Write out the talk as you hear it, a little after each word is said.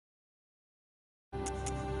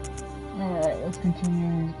let's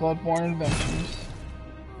continue these Bloodborne adventures.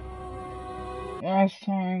 Last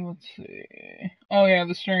time, let's see. Oh yeah,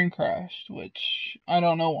 the stream crashed, which I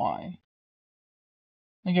don't know why.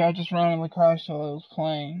 Like, I just randomly crashed while I was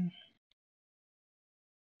playing.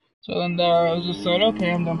 So then there, I was just like,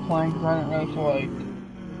 okay, I'm done playing because I didn't really feel like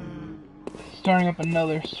starting up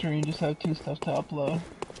another stream, just have two stuff to upload.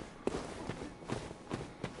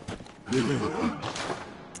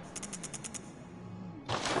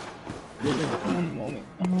 One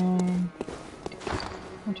moment.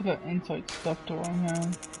 What about insight stuff do I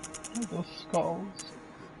have? Like those skulls.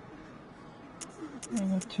 I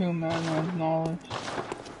got 2 mana of knowledge.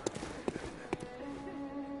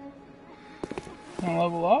 Can I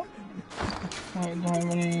level up? Wait, do I have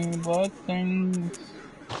any blood things?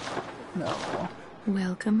 No.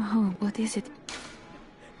 Welcome home. What is it?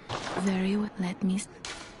 Very well. Let me.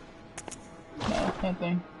 No,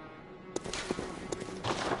 nothing.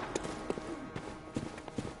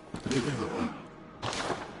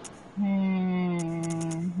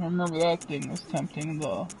 I remember that thing was tempting,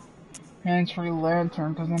 the hands-free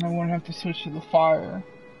lantern, because then I wouldn't have to switch to the fire.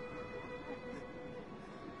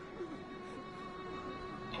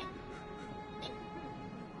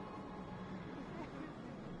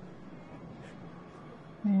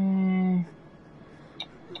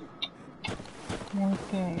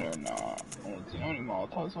 Worth it or not? Let's see how many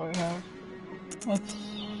Molotovs I have. Let's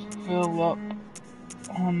fill up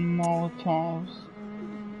on Molotovs.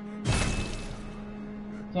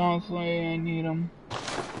 Honestly, I need them.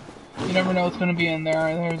 You never know what's going to be in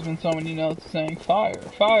there. There's been so many notes saying fire,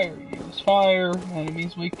 fire, use fire,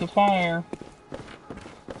 enemies weak to fire.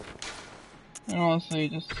 And honestly,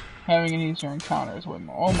 just having an easier encounter is way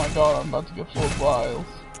more. Oh my god, I'm about to get full of vials.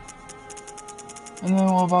 And then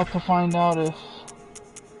we're about to find out if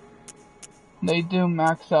they do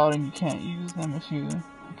max out and you can't use them if you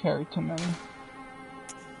carry too many.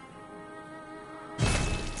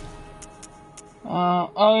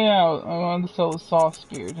 Oh yeah, I wanted to sell the saw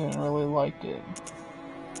spear, didn't really like it.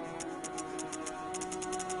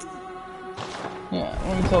 Yeah,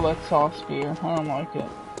 let me sell that saw spear, I don't like it.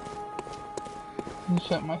 It's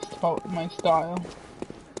not my style.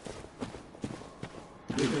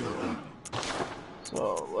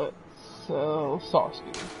 So, let's sell saw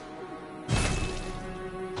spear.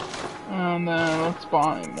 And then let's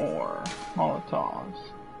buy more Molotovs.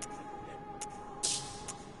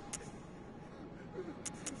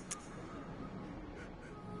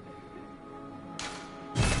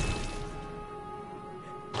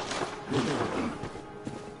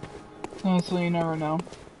 Honestly, you never know.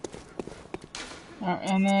 Alright,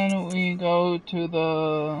 and then we go to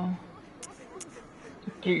the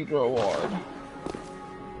Cathedral Ward.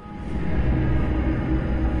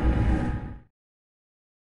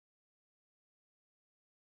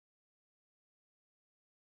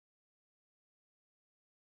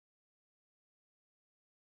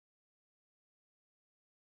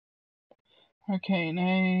 Arcane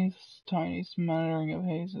haze, tiny smattering of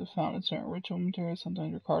haze is found in certain ritual materials,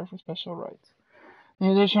 sometimes required for special rites. The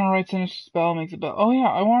additional rites in a spell makes a bell. Oh yeah,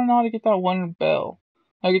 I want to know how to get that one bell.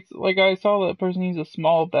 Like it's like I saw that person needs a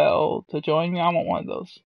small bell to join me. I want one of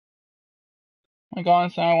those. Like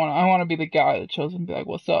honestly, I want to be the guy that shows and be like,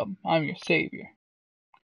 "What's up? I'm your savior.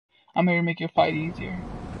 I'm here to make your fight easier.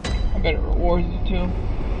 I bet it rewards you too."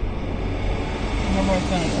 Remember I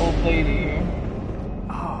sent an old lady here.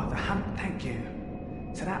 Ah, the hunt, thank you.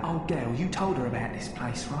 So that old girl, you told her about this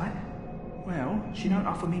place, right? Well, she don't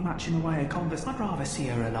offer me much in the way of converse. I'd rather see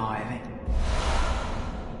her alive,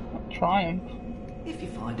 Triumph. If you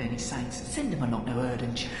find any saints, send them along to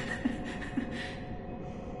Erdench.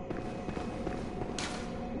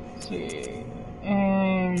 Let's see.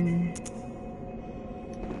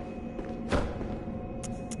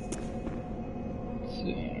 Let's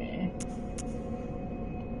see.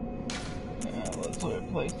 Yeah, let's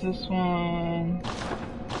replace this one.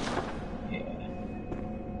 Yeah.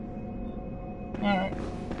 Alright.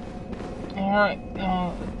 Alright,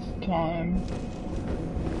 now it's time.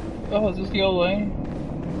 Oh, is this the old lady?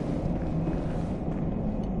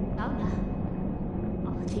 Oh,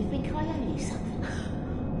 do you think I owe you something?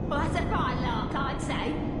 Well, that's a fine lark, I'd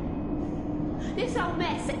say. This whole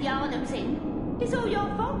mess that Yarnum's in, it's all your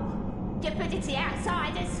fault. You put it to the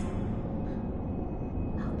outsiders.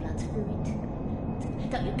 Our blood's ruined.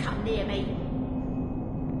 Don't you come near me.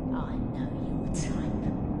 I know your type.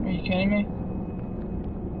 Are you kidding me?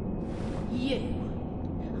 You.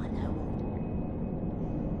 I know.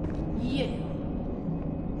 You.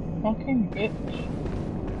 Fucking bitch.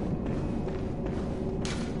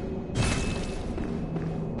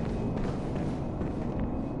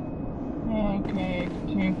 Okay,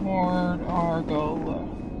 continue forward or go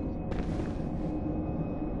left?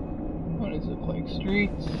 What is it, like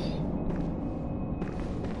streets?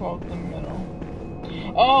 Go up the middle.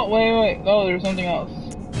 Oh, wait. Oh, there's something else.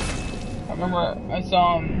 I remember I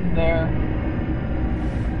saw him there.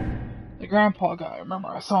 The grandpa guy, I remember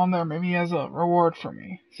I saw him there. Maybe he has a reward for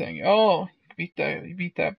me. Saying, oh, you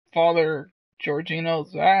beat that Father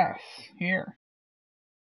Giorgino's ass. Here.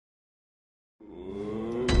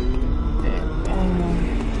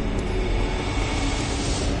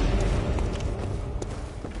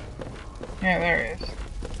 Yeah, there he is.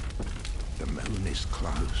 The moon is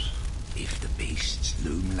close. If the beasts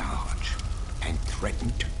loom large and threaten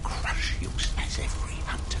to crush you as every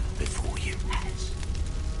hunter before you has.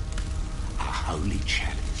 A holy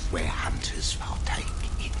chalice where hunters partake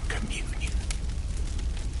in communion.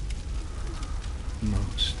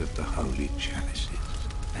 Most of the holy chalices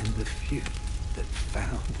and the few that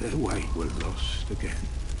found their way were lost again.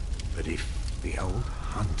 But if the old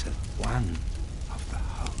hunter, one of the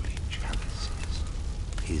holy chalices,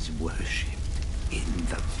 is worshipped in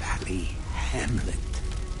the valley hamlet,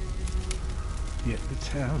 yet the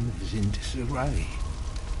town is in disarray.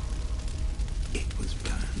 It was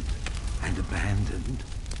burned and abandoned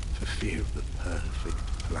for fear of the perfect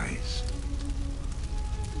place.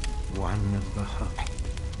 One of the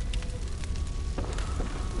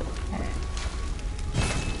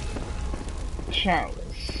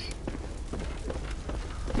chalice.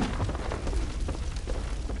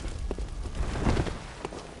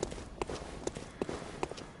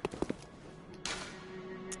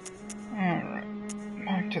 Alright,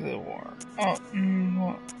 back to the war. Oh,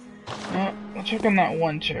 no, I'll check on that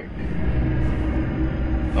one chick.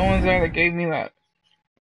 The one's there that gave me that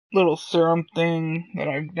little serum thing that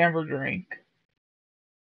I've never drank.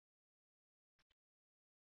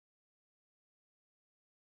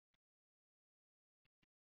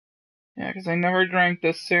 Yeah, because I never drank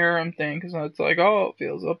the serum thing, because it's like, oh, it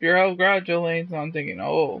fills up your health gradually. So I'm thinking,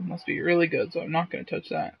 oh, it must be really good, so I'm not going to touch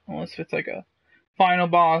that. Unless it's like a final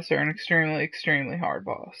boss or an extremely, extremely hard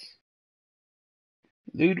boss.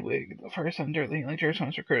 Ludwig, the first hunter of the Healing Church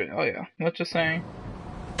once recruited. Oh yeah, what's just saying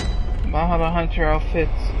about how the hunter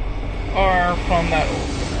outfits are from that opener.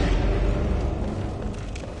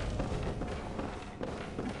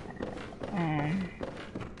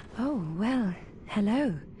 Oh, well,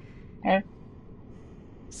 hello. Hey?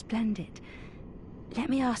 Splendid. Let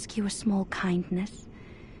me ask you a small kindness.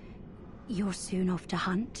 You're soon off to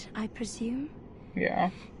hunt, I presume? Yeah.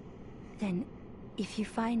 Then, if you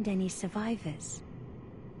find any survivors,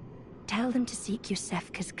 tell them to seek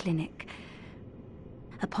Yusefka's clinic.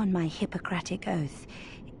 Upon my Hippocratic oath,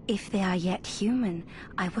 if they are yet human,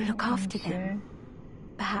 I will look after them.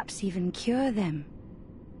 Perhaps even cure them.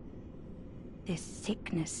 This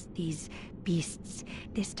sickness, these beasts,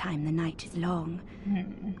 this time the night is long.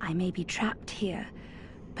 I may be trapped here,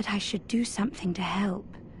 but I should do something to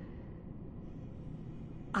help.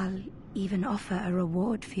 I'll even offer a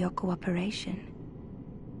reward for your cooperation.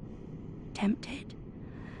 Tempted?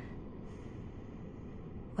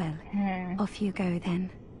 Well, off you go then.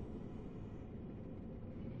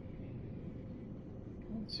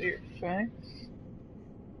 See your face?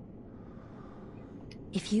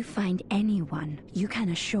 If you find anyone, you can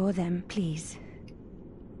assure them, please.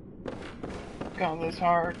 God, this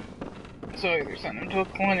hard. So either send them to a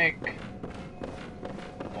clinic,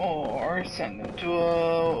 or send them to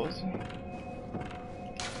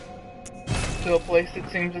a place that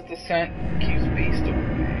seems that the scent keeps beast away.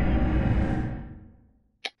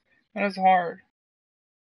 That is hard.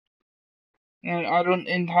 And I don't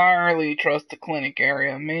entirely trust the clinic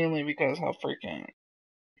area, mainly because how freaking...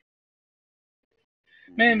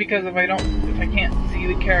 Mainly because if I can't see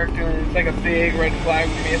the character, then it's like a big red flag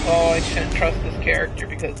for me. It's I shouldn't trust this character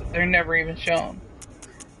because they're never even shown.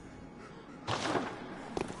 So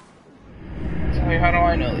how do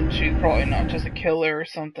I know that she's probably not just a killer or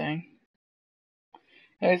something?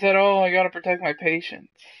 And I said, oh, I gotta protect my patients.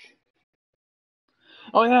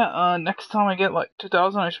 Oh yeah, next time I get like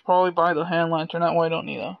 2,000, I should probably buy the hand lantern. That way I don't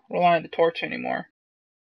need to rely on the torch anymore.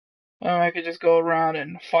 I could just go around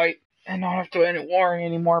and fight and not have to worry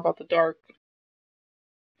anymore about the dark.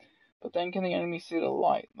 But then can the enemy see the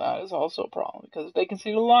light? That is also a problem. Because if they can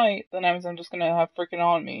see the light, then that means I'm just gonna have freaking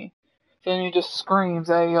on me. So then you just screams,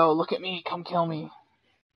 hey yo, look at me, come kill me.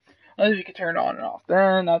 Unless you can turn it on and off.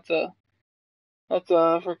 Then that's a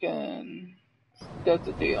freaking... That's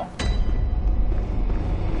a deal.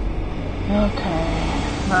 Okay.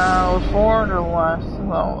 Now, forward or left? That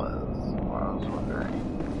was what I was wondering.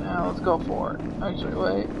 Now, let's go forward. Actually,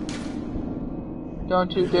 wait.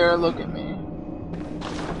 Don't you dare look at me.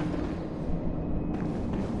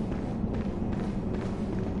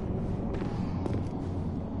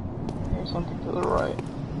 something to the right.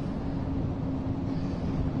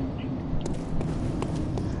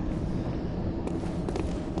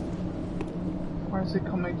 Where is it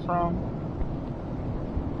coming from?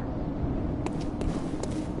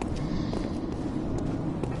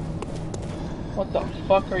 What the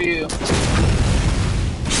fuck are you? Oh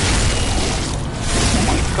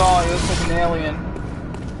my god, he looks like an alien.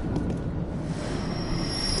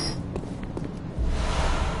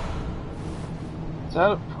 Is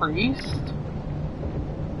that a priest?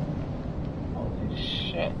 Holy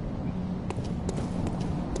shit.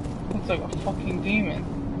 Looks like a fucking demon.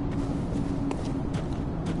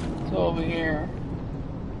 It's over here.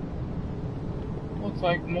 Looks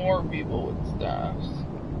like more people with staffs.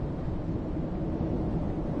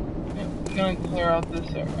 I'm gonna clear out this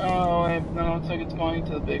area. Oh wait, no, it looks like it's going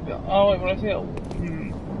to the big bill. Oh wait, what I see?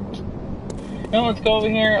 No, let's go over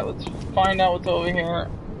here. Let's find out what's over here.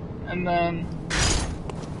 And then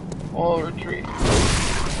we'll retreat.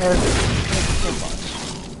 There's too much.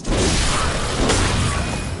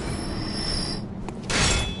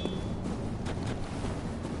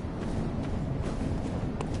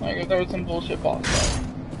 Like if there was some bullshit boss fight.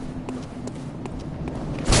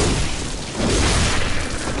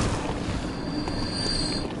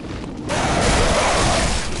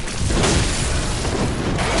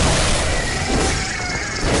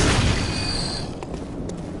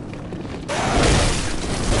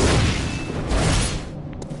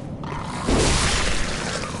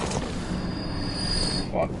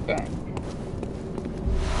 Fuck that.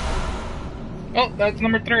 Oh, that's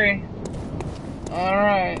number 3.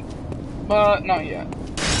 Alright. But not yet.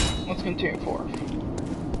 Let's continue forward.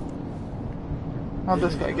 How'd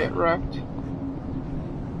this guy get wrecked?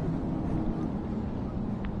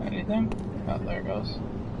 Anything? Oh, there it goes.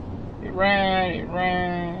 He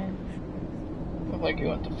ran. Looked like he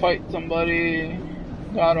went to fight somebody.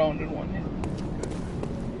 Got owned in one hit.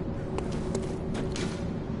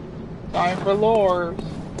 Time for lures.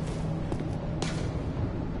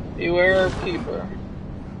 Beware of keeper.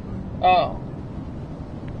 Oh.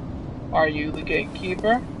 Are you the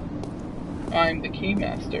gatekeeper? I'm the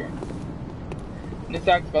keymaster. And this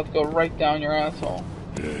act's about to go right down your asshole.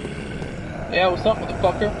 Yeah, what's up,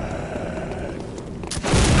 motherfucker?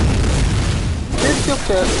 Here's your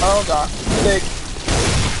shit. Oh god. Big.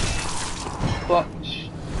 Clutch.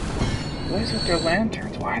 What is with their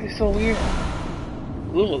lanterns? Why are they so weird?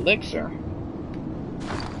 Blue elixir.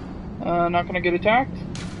 Not gonna get attacked?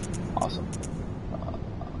 Awesome.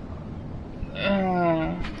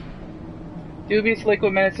 Dubious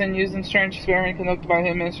liquid medicine used in strange experiment conducted by the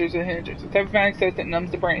administrators of Hinders. The type of anesthetic that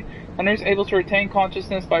numbs the brain. Hunter is able to retain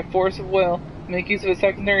consciousness by force of will, make use of a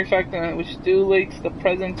secondary effect in it which stimulates the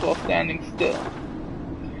presence while standing still.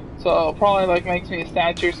 So probably like makes me a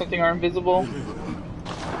statue or something, or invisible.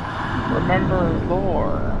 Remember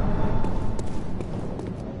lore.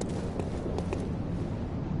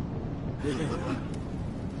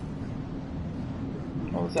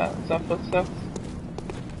 What was that? Was that footsteps?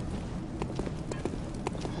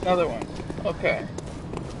 Another one. Okay.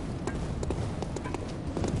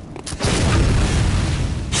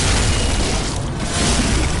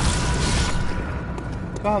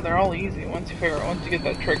 God, they're all easy once you get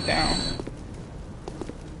that trick down.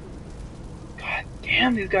 God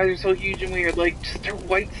damn, these guys are so huge and weird. Like, just their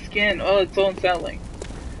white skin. Oh, it's so unsettling.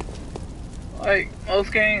 Like,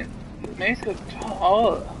 most games, they go,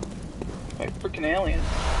 oh, like freaking aliens.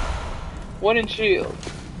 Wooden shield.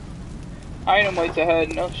 Item waits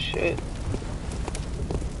ahead, no shit.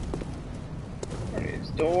 What are these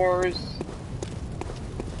doors?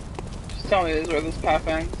 Just tell me this is where this path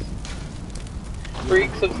ends.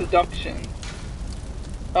 Freaks of seduction.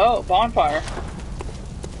 Oh, bonfire.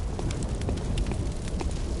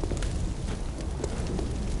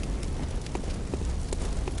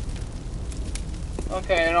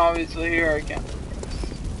 Okay, and obviously here again.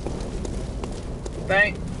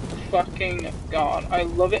 Thank fucking God. I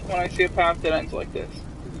love it when I see a path that ends like this.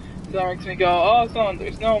 That makes me go, oh, so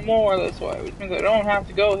there's no more this way, which means I don't have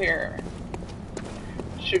to go here.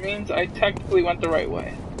 Which means I technically went the right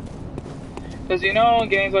way. Because you know, in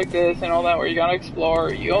games like this and all that where you gotta explore,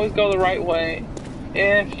 you always go the right way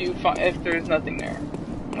if there's nothing there.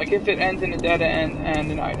 Like if it ends in a dead end and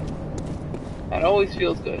an item. That always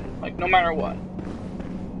feels good, like no matter what.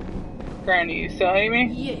 Granny, you still hate me?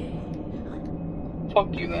 Yeah.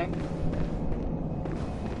 Fuck you then.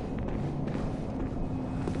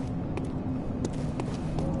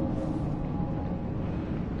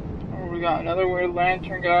 Oh, we got another weird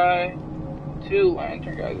lantern guy. 2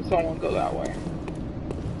 lantern guys. Let's all go that way.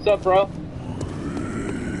 What's up, bro?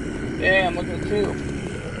 Yeah, I'm looking at 2.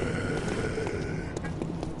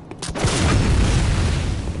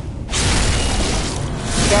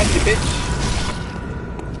 Gotcha, bitch.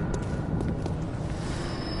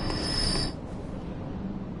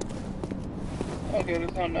 Okay,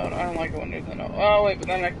 there's no note. I don't like it when there's a note. Oh, wait, but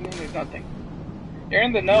then I can there's nothing. You're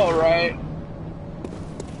in the know, right?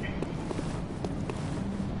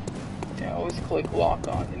 Yeah, always click lock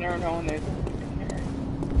on. You never know when there's anything in here.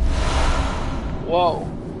 Whoa.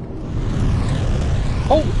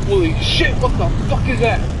 Holy shit, what the fuck is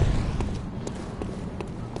that?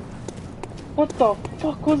 What the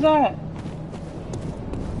fuck was that?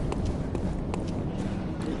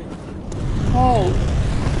 Oh.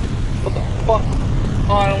 What the fuck?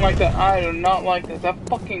 Oh, I don't like that. I do not like that. Is that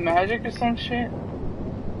fucking magic or some shit?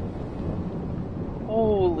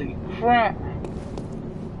 Holy crap.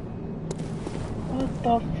 What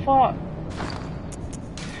the fuck?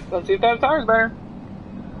 Let's see if that tire's better.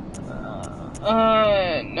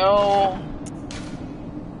 No.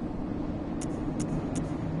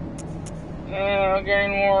 I'm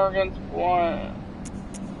getting more against what?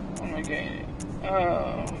 What am I gaining?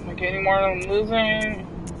 Am I gaining more than I'm losing?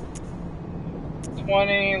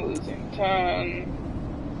 20, losing 10.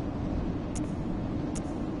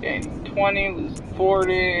 Gaining 20, losing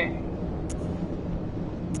 40.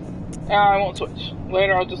 I won't switch.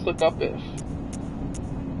 Later I'll just look up if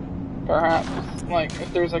perhaps, like,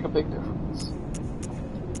 if there's like a big difference.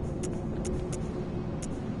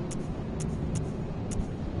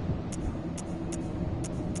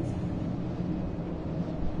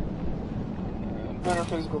 Better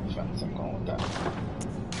physical defense, I'm going with that.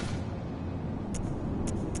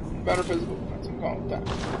 Better physical defense, I'm going with that.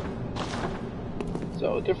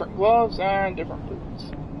 So, different gloves and different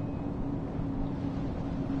boots.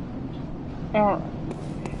 Alright.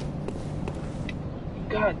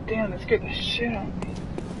 God damn, that scared the shit out of me.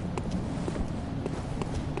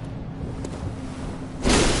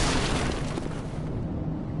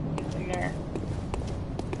 In there.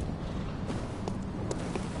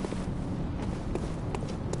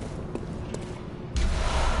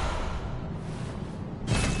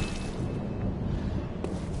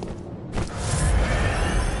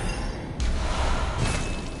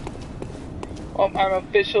 Well, I'm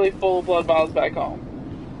officially full of blood vials back home.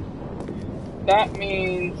 That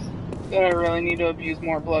means that I really need to abuse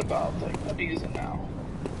more blood vials. Like, abuse it now.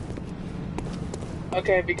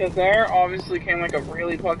 Okay, because there obviously came like a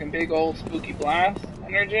really fucking big old spooky blast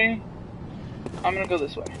energy. I'm gonna go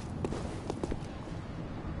this way.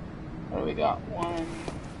 What do we got? One.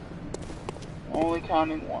 Only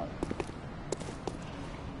counting one.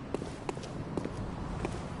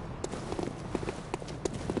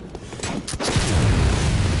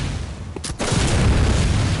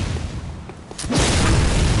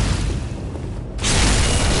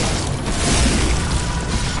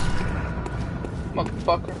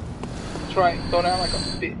 Motherfucker. That's right, go down like a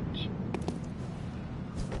bitch.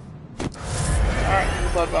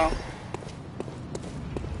 Alright, blood vial.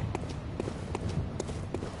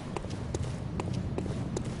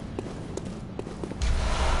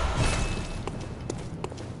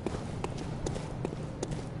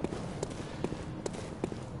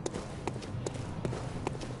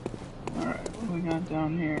 Alright, what do we got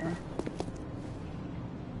down here?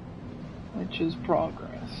 Which is progress.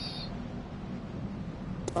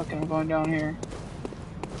 Okay, I'm going down here.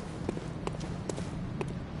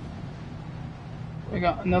 We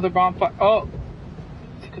got another bonfire. Oh!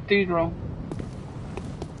 It's a cathedral.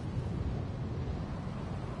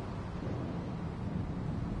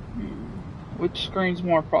 Which screams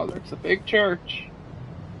more progress? A big church.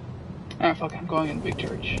 Ah, fuck, I'm going in a big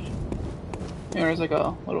church. Yeah, there's like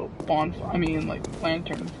a little bonfire. I mean, like,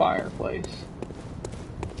 lantern fireplace.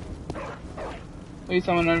 Please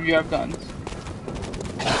tell me none of you have guns.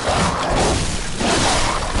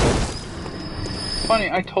 Funny,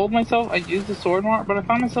 I told myself I'd use the sword more, but I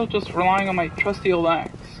found myself just relying on my trusty old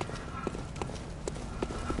axe.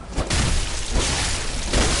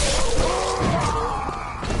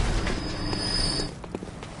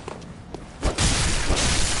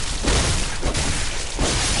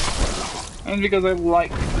 And because I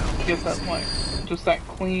like to get that, like, just that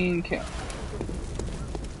clean kill.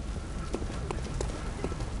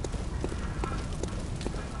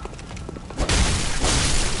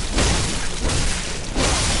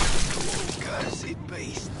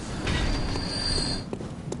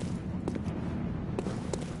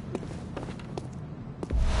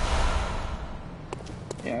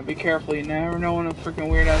 Yeah, be careful, you never know when a freaking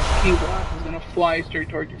weird ass key blast is gonna fly straight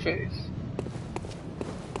toward your face.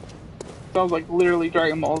 Sounds like literally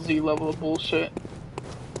Dragon Ball Z level of bullshit.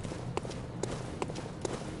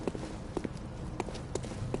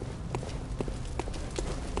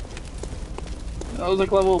 That was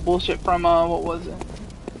like level of bullshit from, what was it?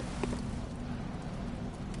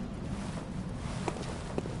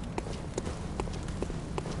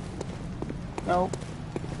 Nope.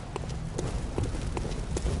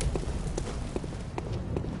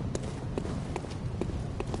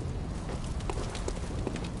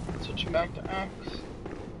 Switching back to X.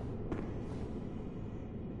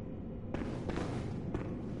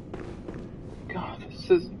 God,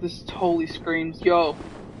 this totally screams, yo,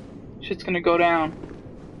 shit's gonna go down.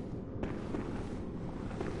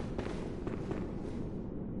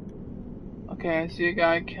 Okay, I see a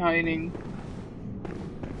guy hiding.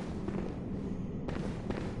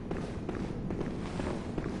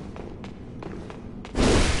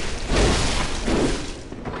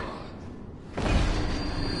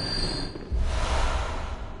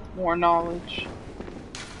 More knowledge.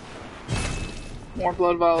 More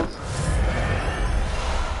blood vials.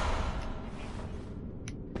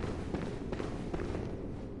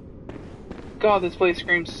 God, this place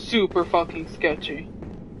screams super fucking sketchy.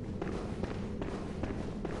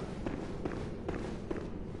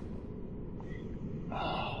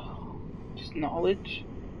 Just knowledge.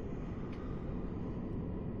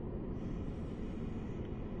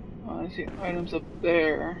 Oh, I see items up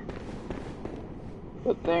there.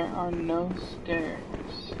 But there are no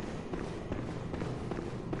stairs.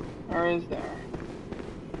 Or is there?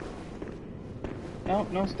 Nope,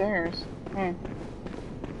 no stairs.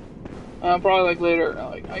 Probably like later,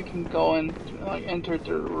 like I can go and like enter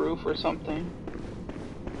through the roof or something.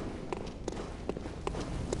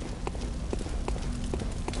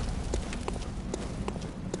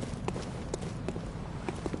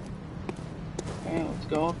 Okay, let's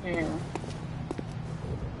go up here.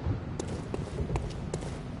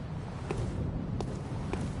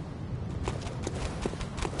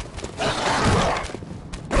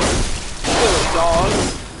 Dog.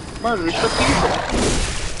 Murders for people.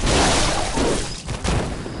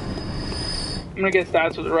 I'm gonna get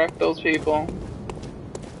stats with wreck those people.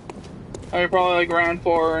 I probably like ran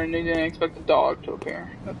for and they didn't expect a dog to appear.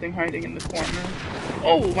 Nothing hiding in the corner.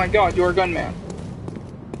 Oh my god, you're a gunman.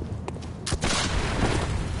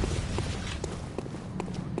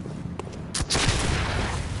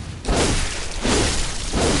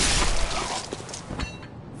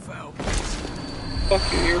 Foul.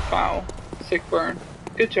 Fuck you, you're foul. Sick burn.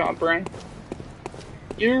 Good job, Brian.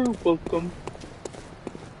 You're welcome.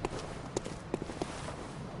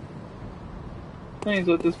 Please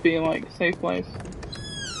let this be like a safe place.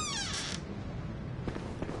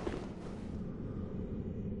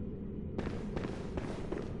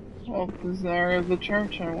 Well, this is the area of the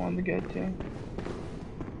church I wanted to get to.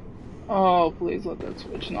 Oh, please let that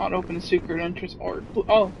switch not open a secret entrance or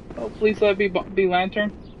please let it be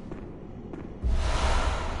lantern.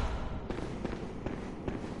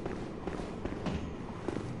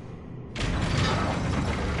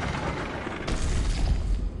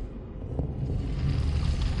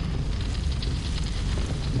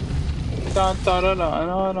 Da, da, da,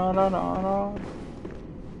 da, da, da, da, da.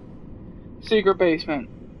 Secret basement.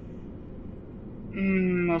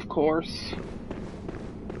 Of course.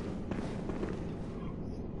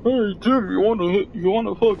 Hey Tim, you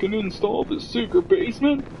wanna fucking install this secret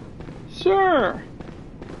basement? Sure.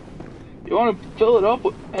 You wanna fill it up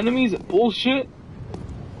with enemies and bullshit?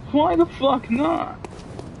 Why the fuck not?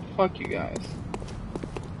 Fuck you guys.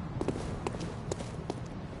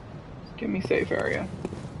 Just give me safe area.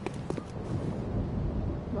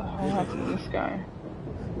 What the hell happened to this guy?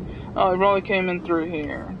 Oh, he probably came in through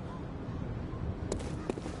here.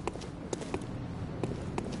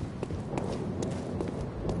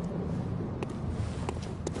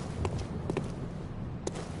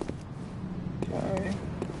 Okay.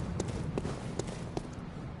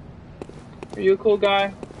 Are you a cool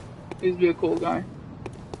guy? Please be a cool guy.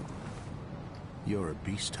 You're a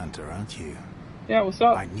beast hunter, aren't you? Yeah, what's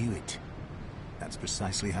up? I knew it. That's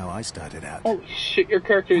precisely how I started out. Holy shit, your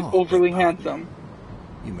character is overly handsome.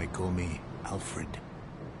 You may call me Alfred,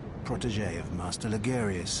 protege of Master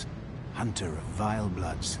Ligurius, hunter of vile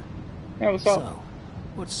bloods. Yeah, what's up? So,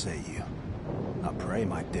 what say you? Our prey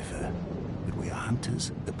might differ, but we are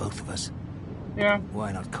hunters, the both of us. Yeah.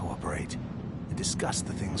 Why not cooperate and discuss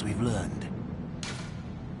the things we've learned?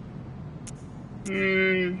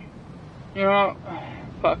 You know,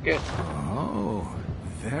 fuck it. Oh,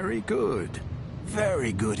 very good.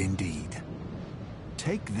 Very good indeed.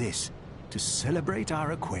 Take this to celebrate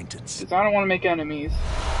our acquaintance. Because I don't want to make enemies.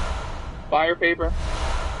 Fire paper.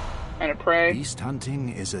 And a prey. Beast hunting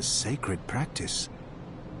is a sacred practice.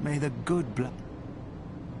 May the good blood...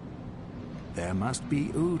 There must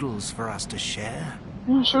be oodles for us to share.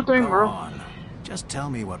 Yeah, sure thing, Go bro. on. Just tell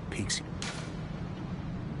me what piques you.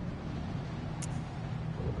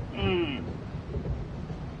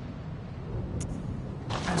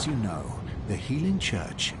 As you know, The Healing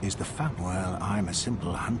Church is the well, I'm a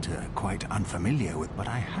simple hunter, quite unfamiliar with, but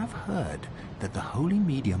I have heard that the holy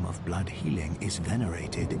medium of blood healing is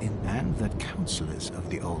venerated in, and that counselors of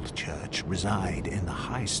the old church reside in the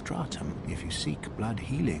high stratum if you seek blood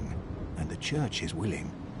healing, and the church is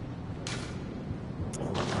willing.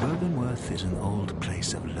 Byrgenworth is an old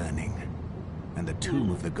place of learning, and the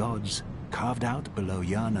Tomb of the Gods, carved out below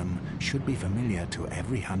Yharnam, should be familiar to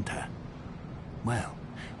every hunter. Well,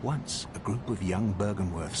 once a group of young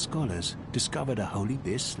Byrgenworth scholars discovered a holy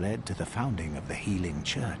this led to the founding of the Healing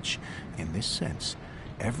Church. In this sense,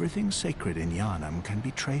 everything sacred in Yharnam can be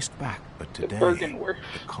traced back, but today the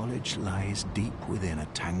college lies deep within a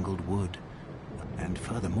tangled wood. And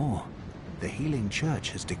furthermore, the Healing Church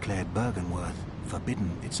has declared Byrgenworth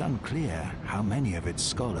forbidden. It's unclear how many of its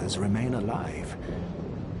scholars remain alive,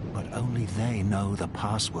 but only they know the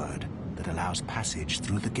password that allows passage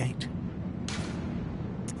through the gate.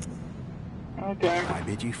 Okay. I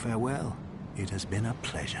bid you farewell. It has been a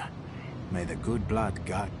pleasure. May the good blood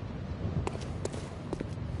guide.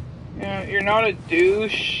 Yeah, you're not a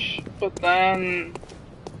douche, but then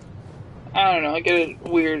I don't know, I get a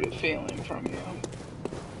weird feeling from you.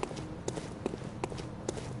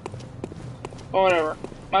 But whatever.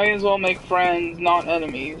 Might as well make friends, not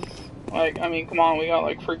enemies. Like, I mean, come on, we got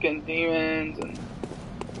like freaking demons and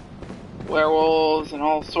werewolves and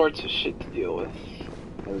all sorts of shit to deal with.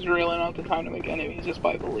 It's really not the time to make enemies just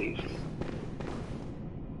by beliefs.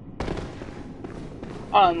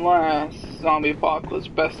 Unless zombie apocalypse,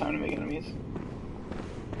 best time to make enemies.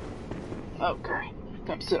 Okay,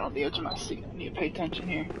 I'm sitting on the edge of my seat. I need to pay attention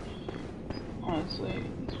here. Honestly,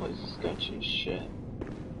 this place is sketchy as shit.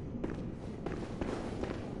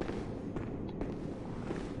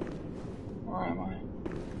 Where am I?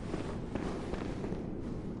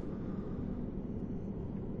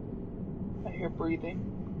 I hear breathing.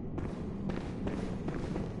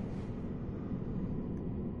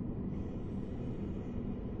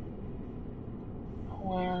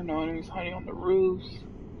 Where? No enemies hiding on the roofs.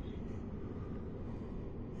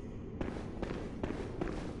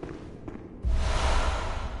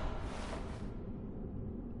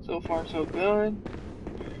 So far, so good.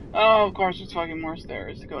 Oh, of course, there's fucking more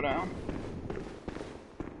stairs to go down.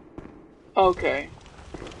 Okay.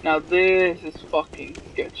 Now this is fucking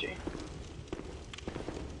sketchy.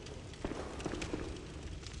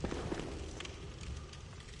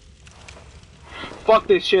 Fuck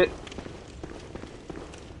this shit.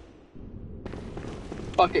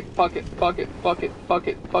 Fuck it, fuck it, fuck it, fuck it, fuck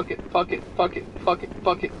it, fuck it, fuck it, fuck it, fuck it,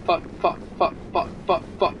 fuck it, fuck, fuck, fuck, fuck, fuck,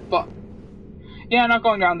 fuck, fuck. Yeah, not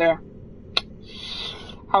going down there.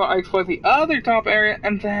 How about I explore the other top area,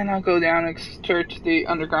 and then I'll go down and search the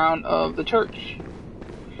underground of the church.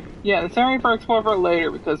 Yeah, this area for explore for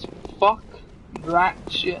later, because fuck that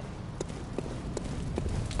shit.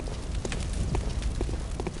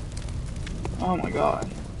 Oh my god.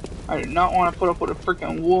 I do not want to put up with a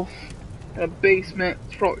freaking wolf in a basement.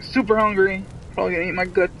 It's probably super hungry. Probably gonna eat my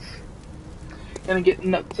guts. Gonna get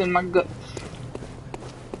nuts in my guts.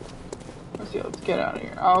 Let's see, let's get out of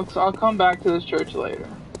here. I'll come back to this church later.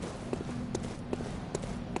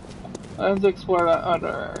 Let's explore that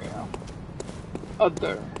other area.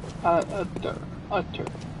 Utter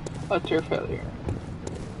failure.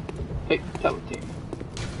 Fatality.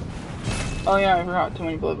 Oh yeah, I forgot too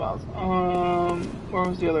many blood vials. Where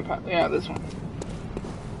was the other path? Yeah, this one.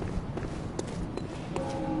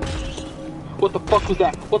 What the fuck was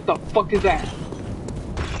that? What the fuck is that?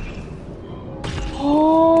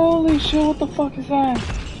 Holy shit, what the fuck is that?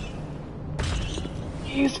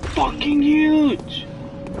 He's fucking huge!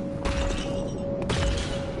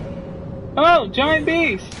 Oh, giant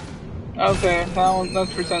beast! Okay,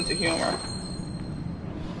 that's for sense of humor.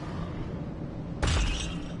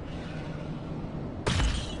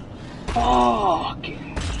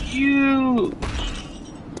 Fucking huge!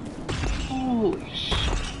 Holy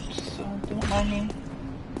shit, so don't mind me.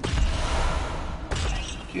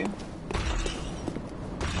 Thank you.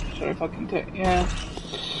 Should I fucking take? Yeah.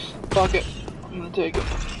 Fuck it. I'm gonna take it.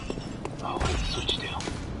 Oh, wait, switch deal.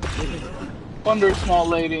 Wonder, small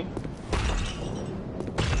lady.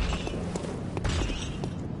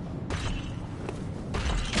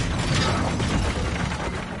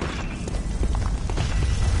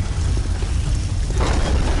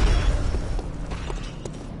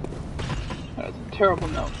 That's a terrible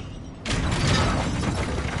note.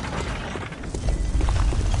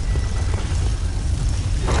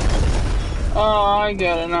 Oh, I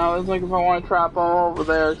get it now. It's like if I want to trap them over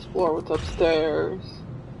there, explore what's upstairs.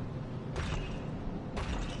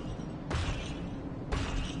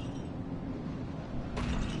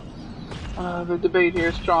 The debate here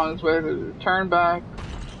is strong is whether to turn back.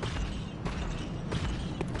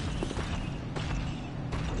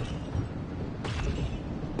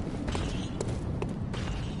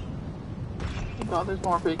 God, there's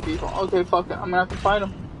more big people. Okay, fuck it. I'm gonna have to fight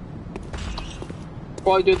them.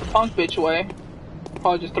 Probably do it the punk bitch way.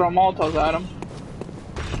 Probably just throw Molotovs at him.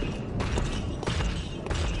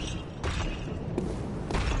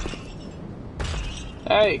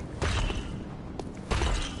 Hey.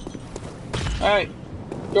 Hey.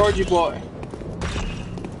 Georgie boy.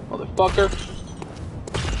 Motherfucker.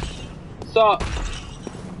 What's up?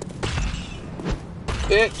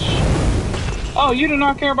 Bitch. Oh, you do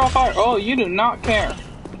not care about fire. Oh, you do not care.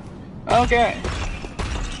 Okay.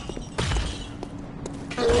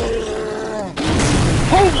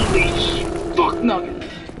 Holy fuck nuggets.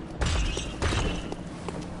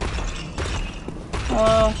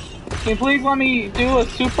 Can you please let me do a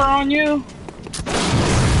super on you?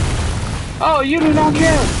 Oh, you do not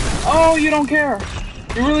care. Oh, you don't care.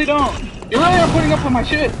 You really don't. You really are putting up with my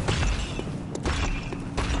shit.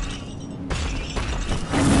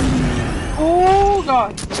 Oh,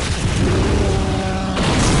 God.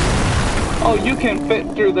 Oh, you can fit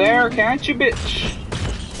through there, can't you, bitch?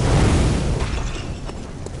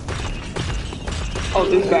 Oh,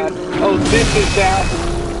 this is bad. Oh, this is bad.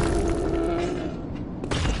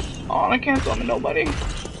 Oh, I can't summon nobody.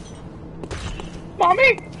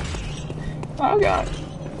 Mommy? Oh, God.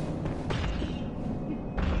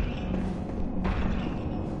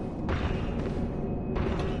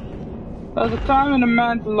 There's a time in a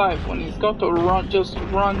man's life when he's got to run, just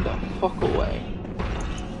run the fuck away.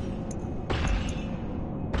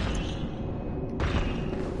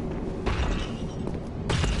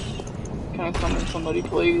 Can I summon somebody,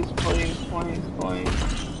 please, please, please, please?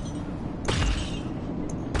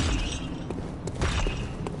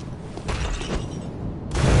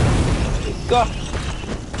 This sucks.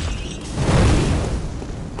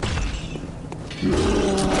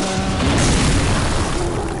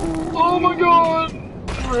 Oh my God!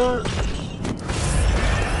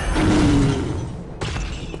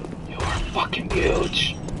 You are fucking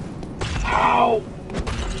huge. How?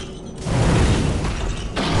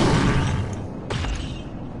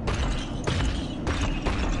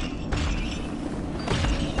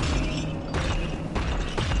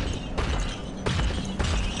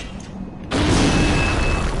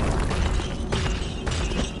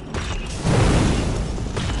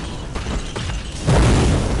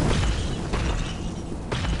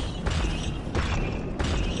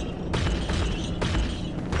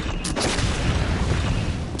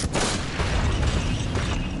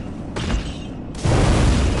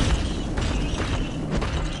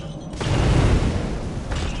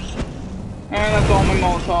 And that's all my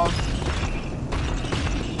Molotovs.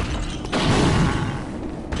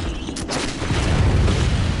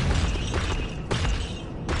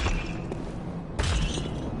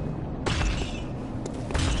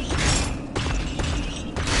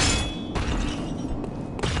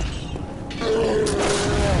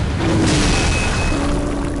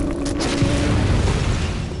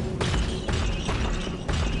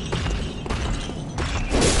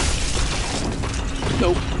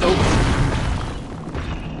 Nope, nope.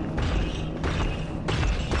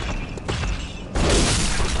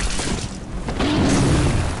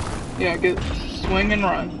 Yeah, swing and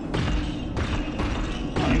run.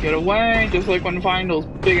 Wanna get away, just like when find those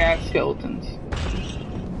big ass skeletons.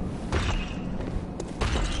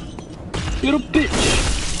 Little bitch!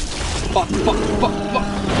 Fuck, fuck, fuck, fuck!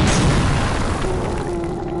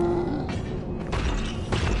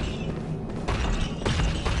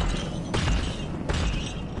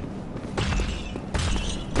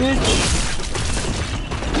 Bitch!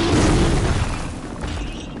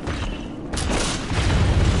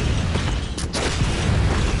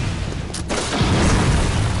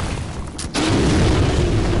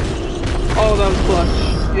 Oh, that was clutch.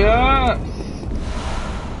 Yes!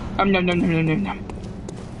 Nom nom nom nom nom nom.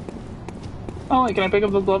 Oh wait, can I pick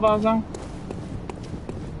up those blood vials now?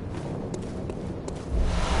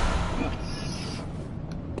 Yes.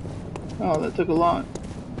 Oh, that took a lot.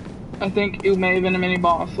 I think it may have been a mini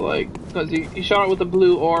boss, like, because he shot it with a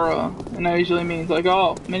blue aura, and that usually means like,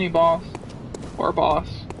 oh, mini boss or boss.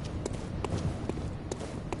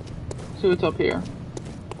 See what's up here.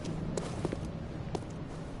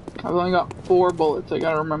 I've only got 4 bullets, I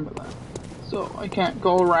gotta remember that. So I can't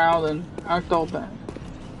go around and act all bad.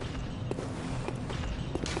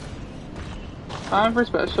 Time for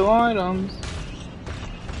special items.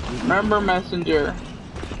 Remember messenger.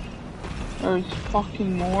 There's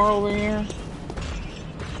fucking more over here.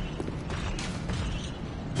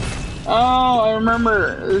 Oh, I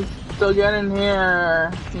remember. This So get in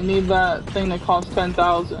here. You need that thing that costs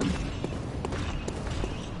 10,000.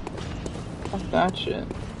 Fuck that shit.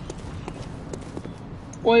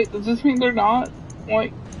 Wait, does this mean they're not,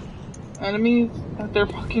 like, enemies? That they're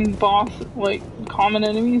fucking boss, like, common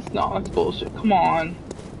enemies? No, that's bullshit. Come on.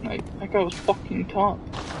 Like, that guy was fucking tough.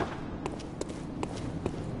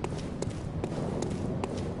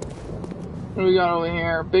 What do we got over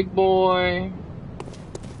here? Big boy.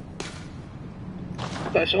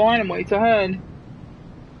 Special item waits ahead.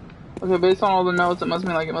 Okay, based on all the notes, it must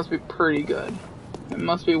mean like it must be pretty good. It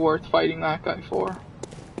must be worth fighting that guy for.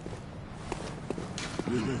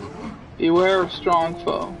 Beware of strong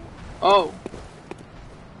foe. Oh.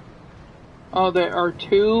 Oh, there are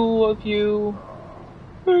two of you.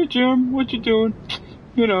 Hey Jim, what you doing?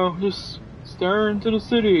 You know, just staring into the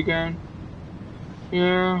city again.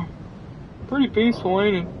 Yeah. Pretty peaceful,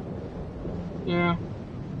 ain't it? Yeah.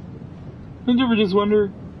 Did you ever just wonder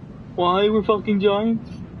why we're fucking giants?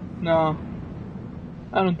 Nah.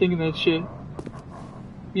 I don't think of that shit.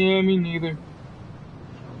 Yeah, me neither.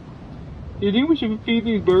 You think we should feed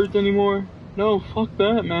these birds anymore? No, fuck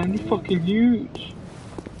that, man. They're fucking huge.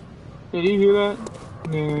 Did you hear that?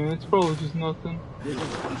 Nah, it's probably just nothing.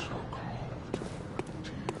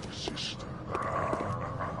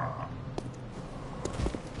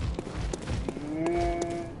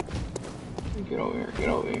 Get over here, get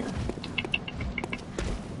over here.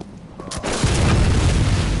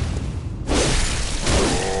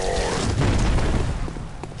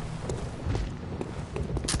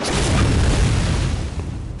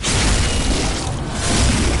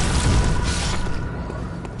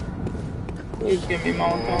 Please give me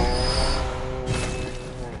Molotov.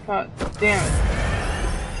 God damn it.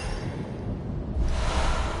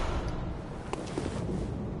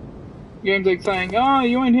 Game's like saying, oh,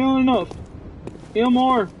 you ain't healing enough. Heal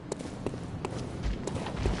more.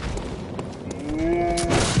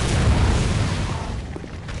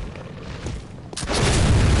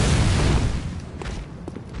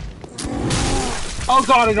 Oh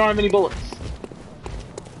god, I don't have any bullets.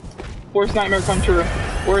 Worst nightmare come true.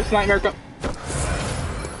 Worst nightmare come...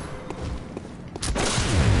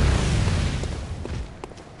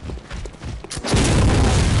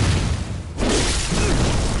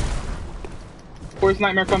 Worst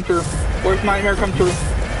nightmare come true. Worst nightmare come true.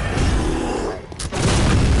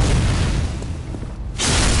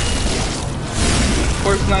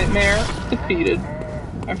 Worst nightmare defeated.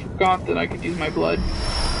 I forgot that I could use my blood.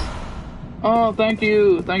 Oh, thank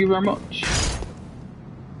you. Thank you very much.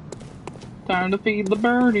 Time to feed the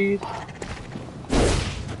birdies.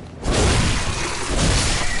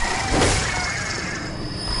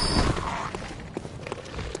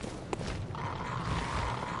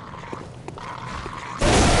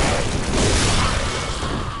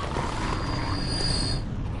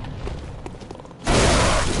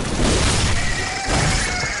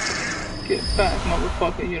 Get back,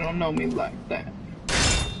 motherfucker. You don't know me like that.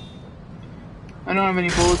 I don't have any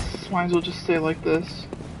bullets. Might as well just stay like this.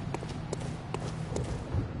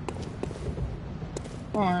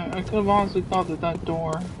 Alright, I could have honestly thought that that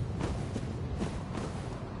door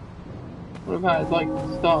would have had, like,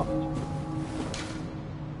 stuff.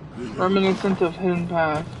 Reminiscent of Hidden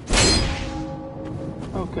Path.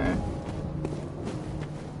 Okay.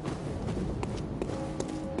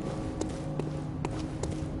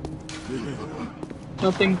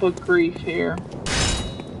 Nothing but grief here.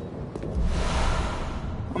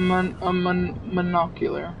 A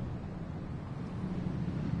monocular.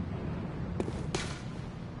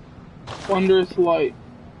 Wondrous light.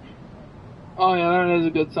 Oh yeah, that is a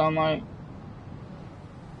good sunlight.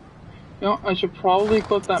 You know, I should probably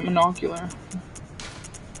equip that monocular.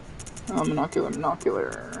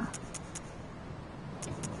 Monocular.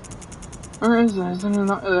 Where is it? Isn't it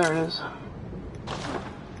not? There it is.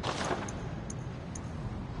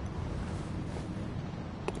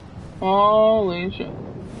 Holy shit.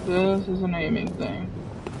 This is an aiming thing.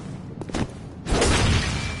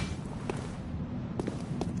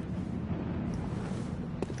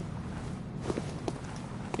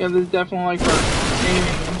 Yeah, this is definitely like for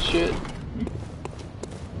aiming and shit.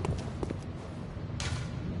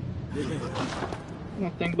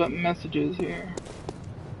 Nothing but messages here.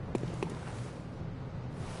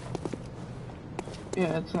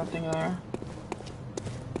 Yeah, it's nothing there.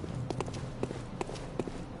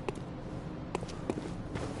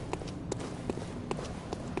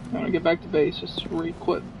 I'm gonna get back to base, just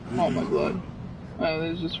re-equip all my blood.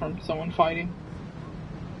 This is just from someone fighting.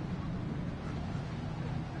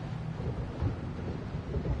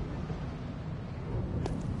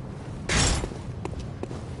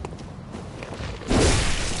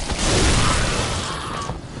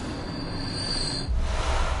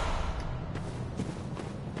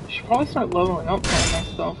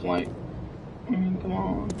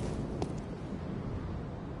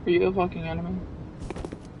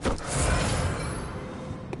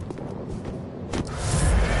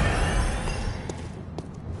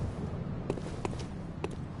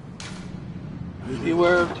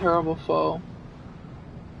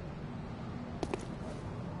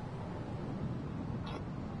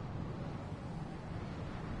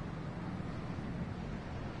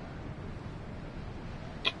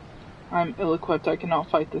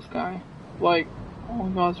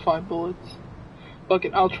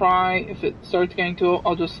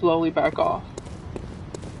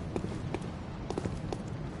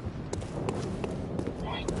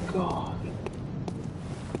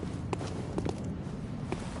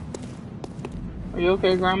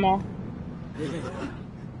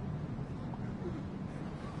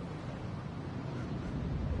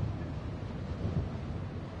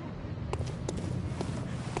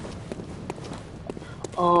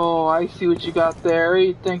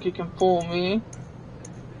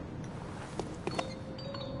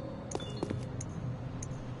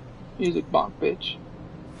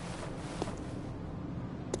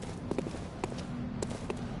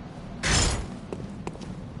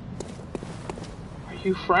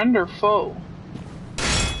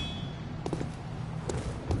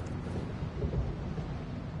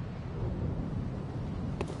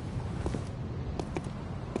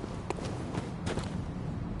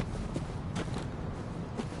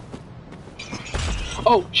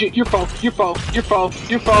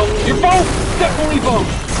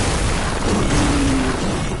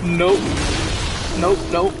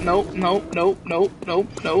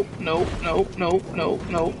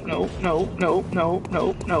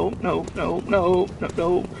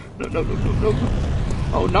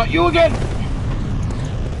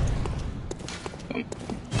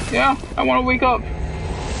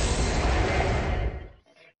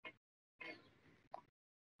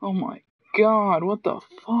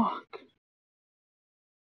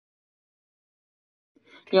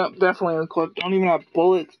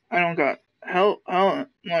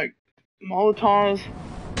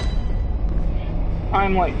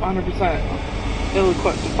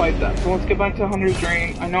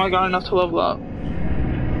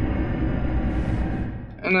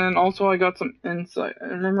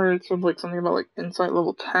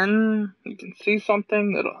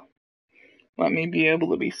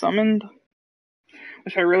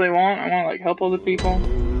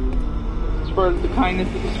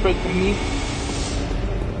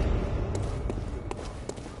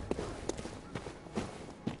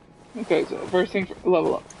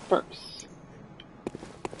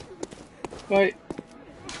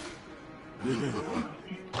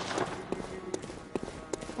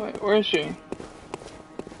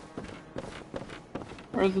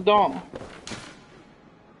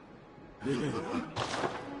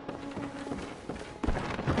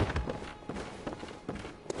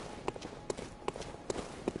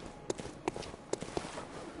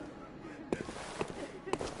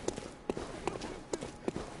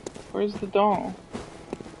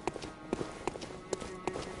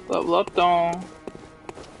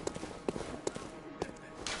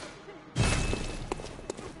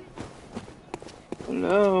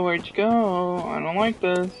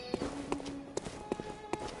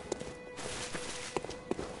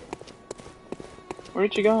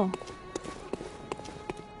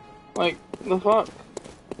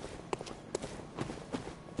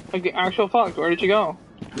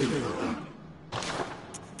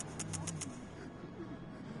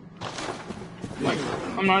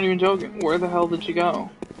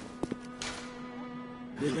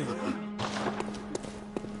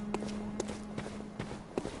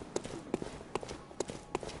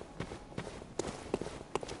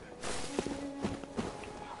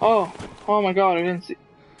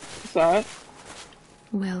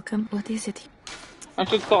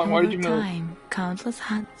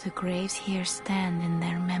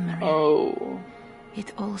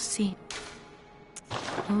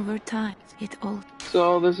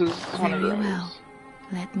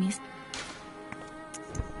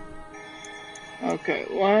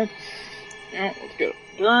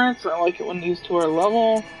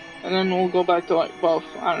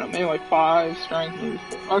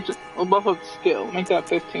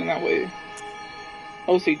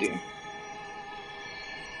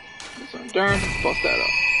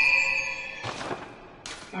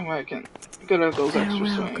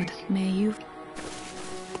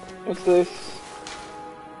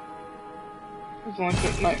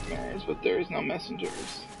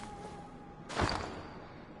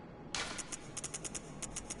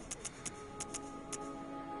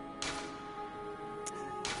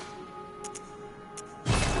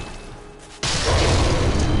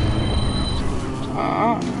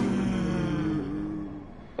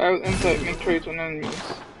 insight, make trades with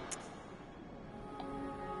enemies.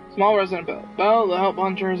 Small resident bell. Bell to help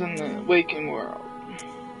hunters in the waking world.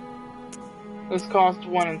 This costs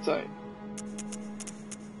 1 insight.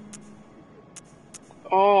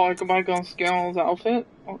 Oh, I can buy on Scale's outfit?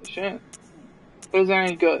 Holy shit. But is that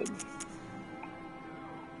any good?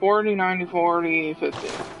 40, 90, 40, 50.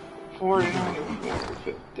 40, 90, 40,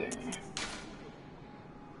 50.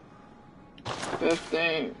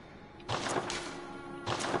 50.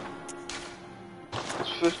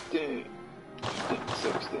 50.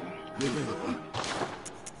 60.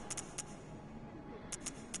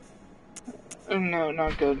 No,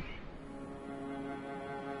 not good.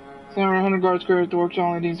 700 guards created the orcs.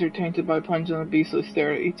 All these are tainted by punching the beastly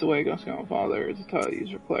stare that eats away Guscon Father is a title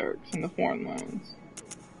used for clerics in the foreign lands.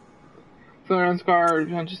 Florian's guard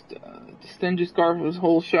distinguished scarf of his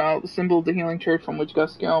whole shout, the symbol of the healing church from which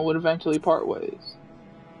Guscon would eventually part ways.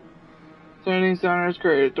 70 senators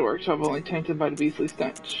created the workshop only tainted by the beastly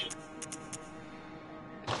stench.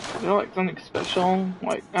 You know, like something special,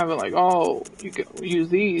 like having like, oh, you can use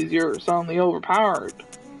these, you're suddenly overpowered.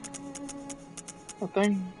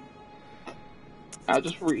 Nothing. I'll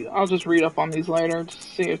just read up on these later to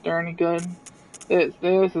see if they're any good.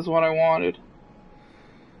 This is what I wanted.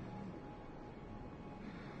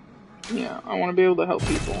 Yeah, I want to be able to help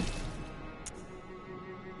people.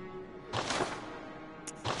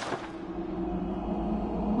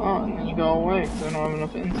 Oh, and then you go away because I don't have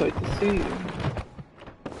enough insight to see you.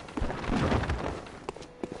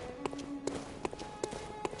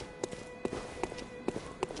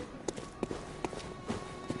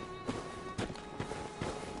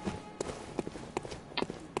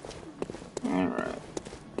 Alright.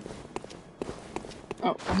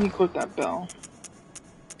 Oh, let me click that bell.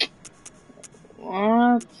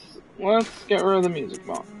 Let's get rid of the music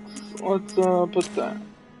box. Let's put that.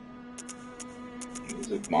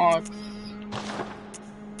 Music box.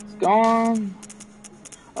 It's gone.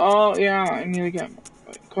 Oh yeah, I need to get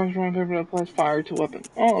corresponding paper that applies fire to weapon.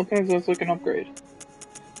 Oh, okay, so it's like an upgrade.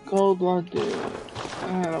 Cold blood, dude.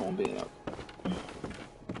 That won't be enough.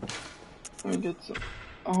 Let me get some.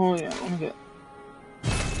 Oh yeah, let me get.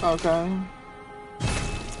 Okay.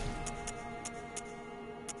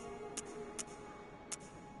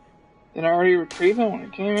 Did I already retrieve it when I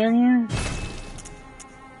came in here?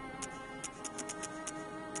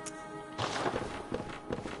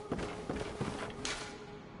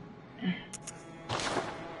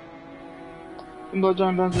 In Blood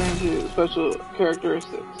Giant bounce into special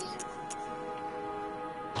characteristics.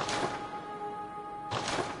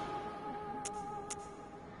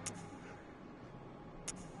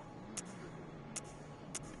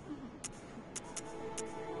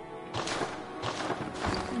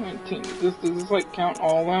 Does this like count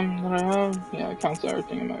all of them that I have? Yeah, it counts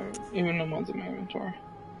everything in my, even the ones in my inventory.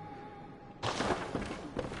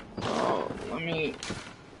 So let me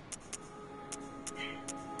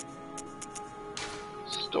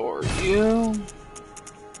store you.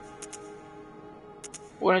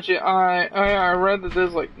 Wouldn't you? I read that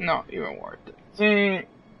this like not even worth it. See,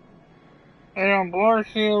 they don't blow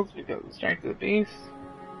shields because of the strength of the beast.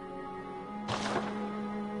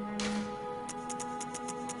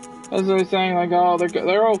 As they're saying, like, oh,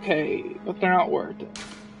 they're okay, but they're not worth it.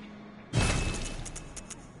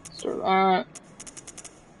 Store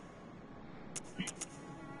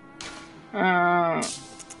that.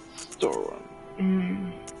 Store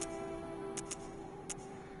one.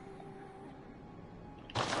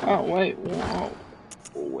 Oh, wait, whoa.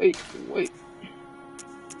 Wait.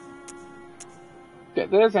 Okay,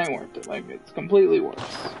 this ain't worth it. Like, it's completely worse.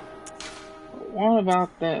 But what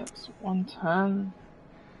about this? 110?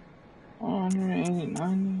 180,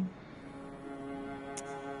 90.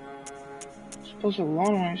 Supposed to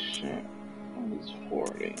loan my shit. It's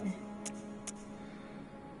 40.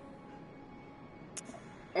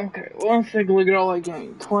 Okay, well, let's take a look at all I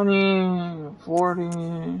gained. 20,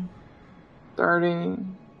 40, 30.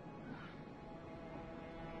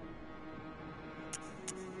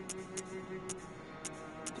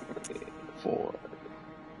 34.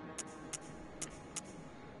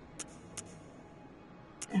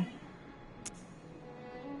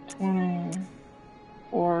 20,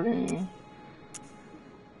 40,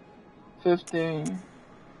 50,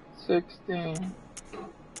 60,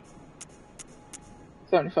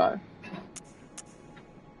 75.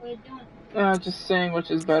 What are you doing? Just saying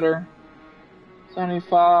which is better.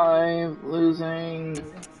 75, losing.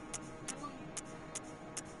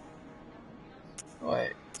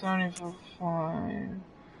 Wait, 75.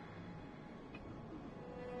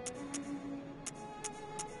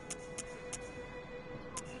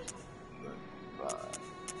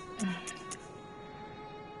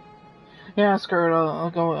 Yeah, skirt. I'll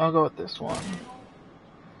go with this one.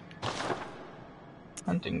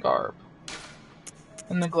 Hunting garb.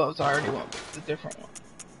 And the gloves I already went with the different one.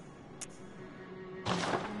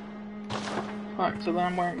 Alright, so then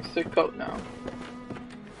I'm wearing a sick coat now.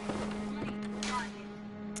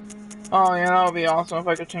 Oh yeah, that would be awesome if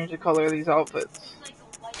I could change the color of these outfits.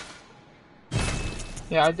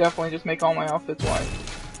 Yeah, I definitely just make all my outfits white.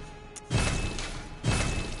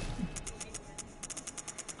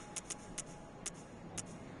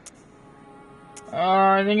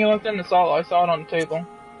 I think you looked in the salt. I saw it on the table.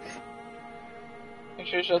 Make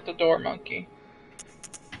sure you shut the door, monkey.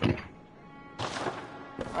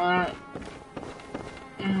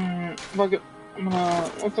 Fuck it. I'm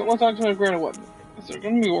gonna. Let's actually upgrade a weapon. Is it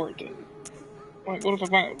gonna be worth it? Like, what if I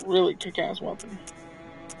find a really kick-ass weapon?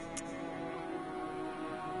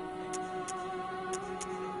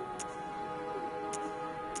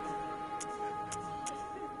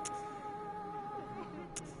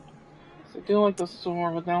 So I do like the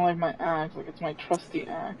sword, but then I like my axe. Like, it's my trusty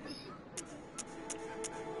axe.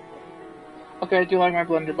 Okay, I do like my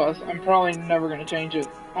blunderbuss. I'm probably never gonna change it.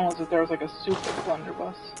 Unless if there was like a super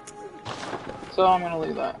blunderbuss. So I'm gonna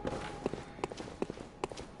leave that.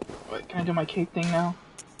 Wait, can I do my cape thing now?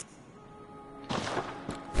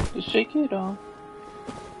 Just shake it off.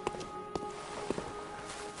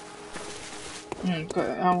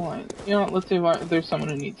 Okay, I'm like, you know what, let's see if there's someone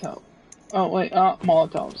who needs help. Oh wait,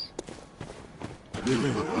 Molotovs.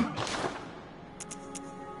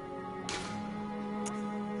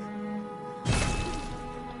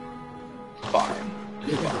 Fine.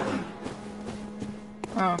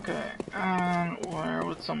 Okay, and where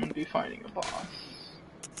would someone be fighting a boss?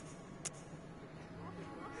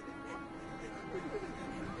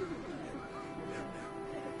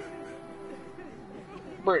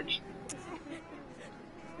 Bridge.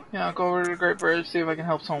 Yeah, I'll go over to the Great Bridge, see if I can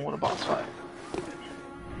help someone with a boss fight.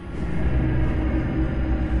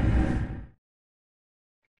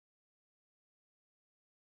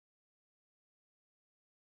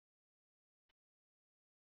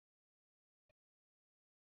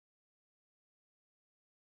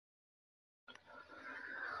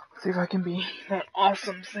 See if I can be that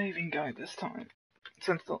awesome saving guy this time.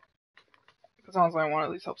 Since it sounds like I want to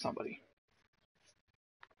at least help somebody.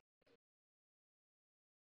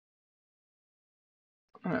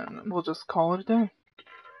 And we'll just call it a day.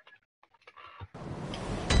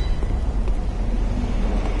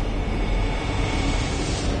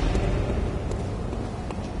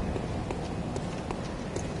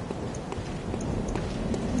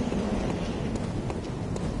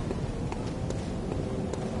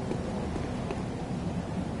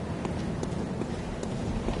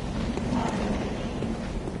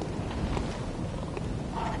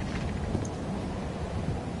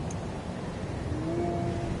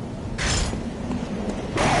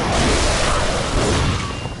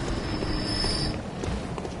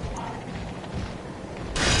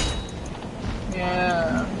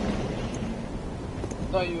 Yeah.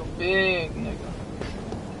 Thought you a big nigga.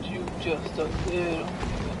 But you just a little nigga.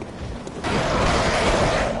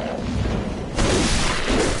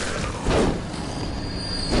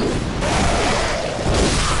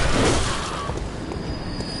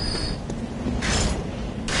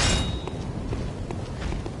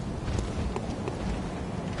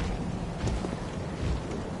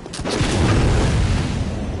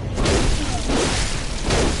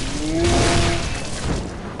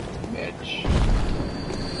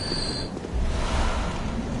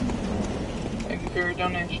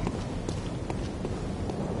 Donation.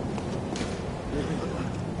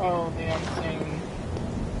 Oh, the unseen.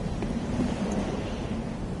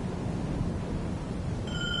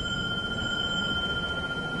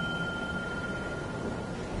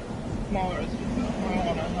 Smaller as you go. I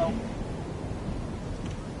want to help.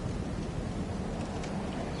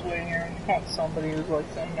 Just wait here and caught somebody who's like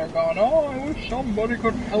sitting there going, oh, I wish somebody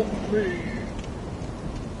could help me.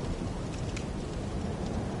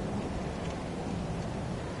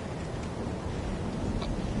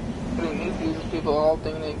 These people all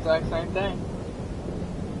thinking the exact same thing.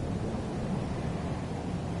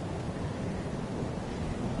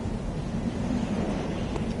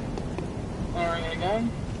 Firing it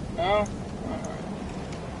again? No? Alright.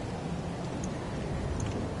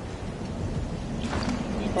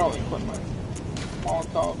 Should probably put my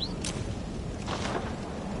Molotovs.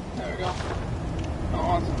 There we go. Oh,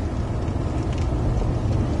 awesome.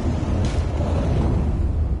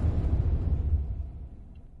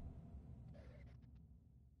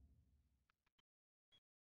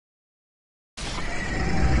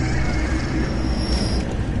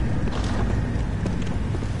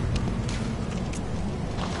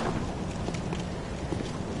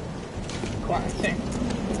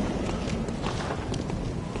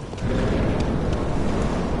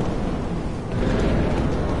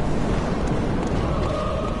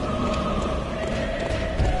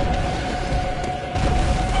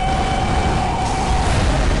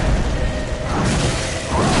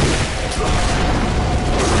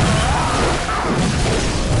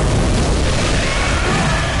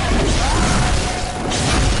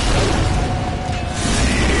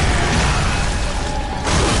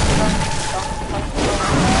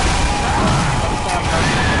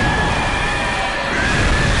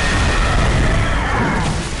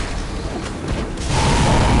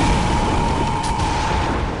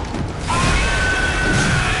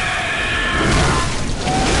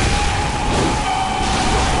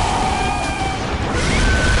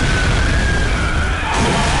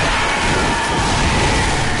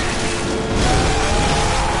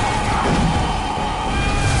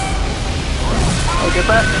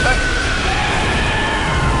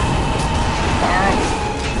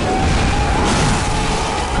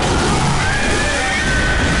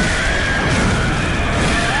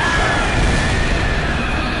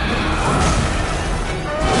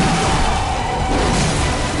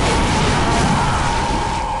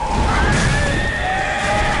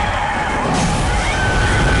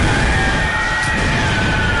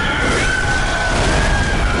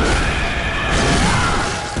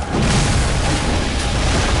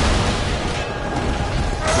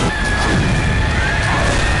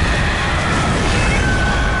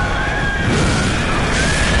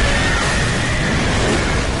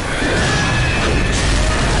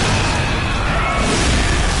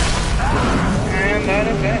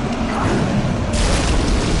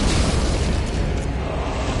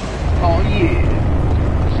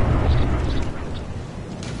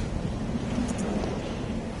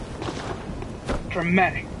 from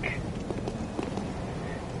medic.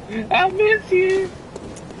 I'll miss you.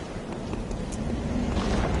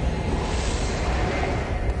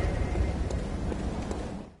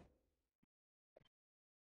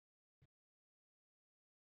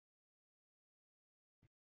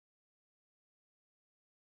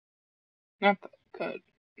 Not that good.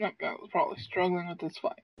 That guy was probably struggling with this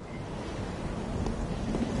fight.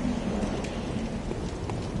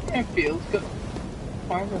 It feels good.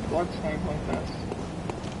 Why is there blood stains like this?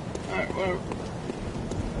 Alright, whatever.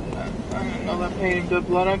 I didn't know that paid good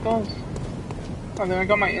blood echoes. Oh, then I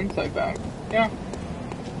got my insight back. Yeah.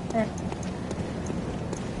 Yeah.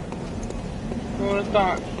 Who would have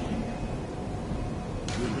thought?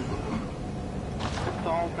 It's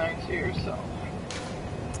all thanks to yourself.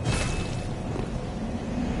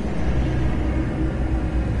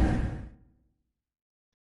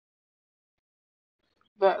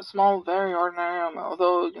 That small, very ordinary animal,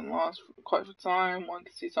 although it can last for quite some time, one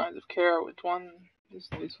can see signs of care, which one, this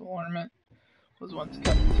useful ornament, was once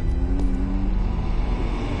kept.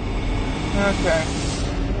 Okay,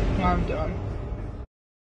 I'm done.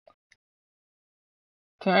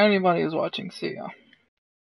 To anybody who's watching, see ya.